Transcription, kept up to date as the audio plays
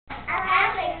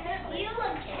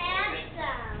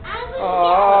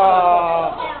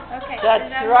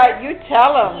right. You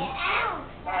tell him.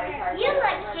 You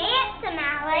look handsome,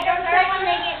 Alex. When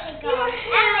they get to go.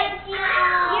 Alex, you're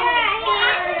a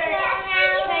handsome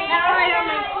Alex.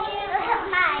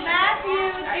 Matthew,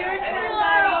 it's your turn,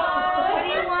 buddy. What do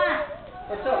you want?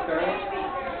 What's up, girl?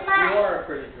 You are a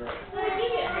pretty girl. Okay,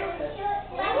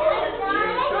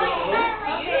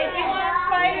 if you want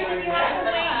spiders, you have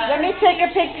to wait. Let me take a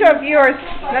picture of yours.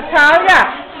 Natalia.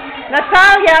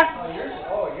 Natalia.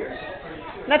 Yours is pretty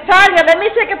too. Natalia, let me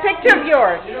take a picture of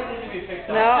yours. You don't need to be picked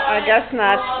up. No, I guess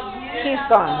not. She's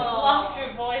gone. Lost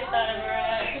your voice out of her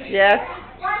head. Yes.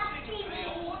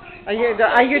 Are you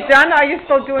done? Or are you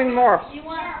still doing more? You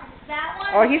want that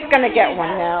one? Oh, he's gonna get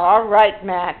one now. All right,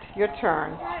 Matt, your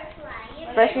turn.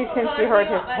 Especially since you hurt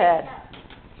his head.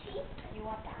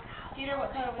 Peter,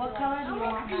 what color do you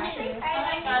want, Matthew?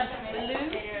 Blue?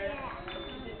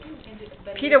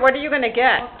 Peter, what are you gonna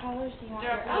get? What colors do you want?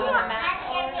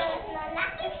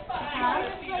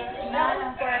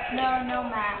 No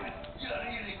matte.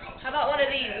 How about one of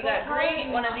these? We got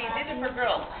green, one of these. These are for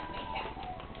girls.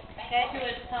 Okay?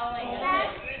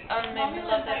 Maybe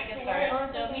love that to get started.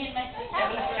 So me and my sister.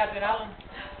 Yeah, let's get it out.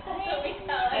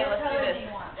 Okay, let's do this.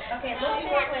 Okay, look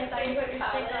this way so I can put your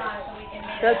sticker on so we can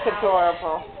make That's it.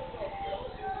 adorable.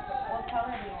 What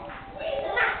color do you want?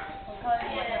 What color do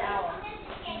you want your owl?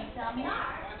 Can you tell me?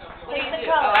 What do you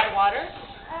do? Oh, add water?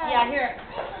 Yeah, here.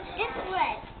 It's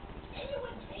red.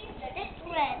 It's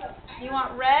red. You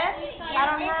want red? I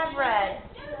don't have red.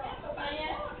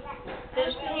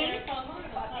 There's pink.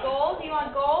 Gold? You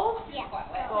want gold? Yeah.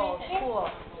 Gold. Cool.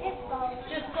 It's gold.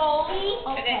 Just gold? See?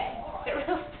 Okay.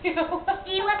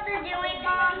 See what they're doing,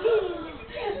 Mom?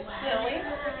 Silly.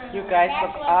 You guys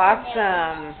look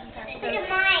awesome. Look at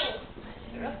mine.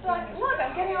 Look,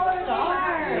 I'm getting all the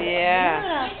stars.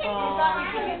 Yeah.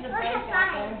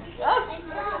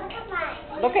 Look at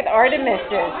mine. Look at Artemis's.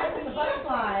 It's a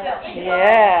butterfly.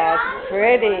 Yeah, it's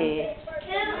pretty.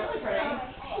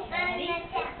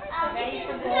 Ready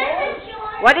for gold?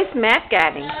 What is Matt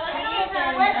getting?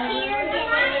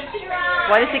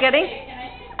 What is he getting?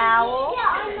 Owl.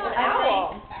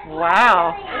 Owl.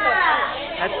 Wow.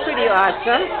 That's pretty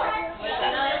awesome. What is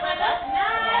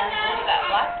that,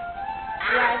 black?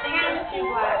 Yeah, I think I'm gonna see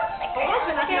black. Okay,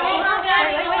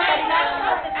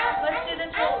 Let's do this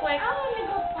real quick.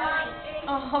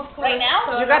 Oh, of course. Right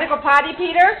now? You gotta go potty,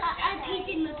 Peter? I peed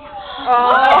in the towel.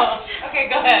 Oh. Okay,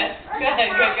 go ahead. Go ahead,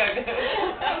 go.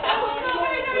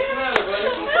 What's the matter, buddy?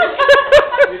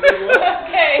 You did what?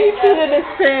 Okay. He peed in his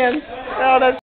pants. Oh, that's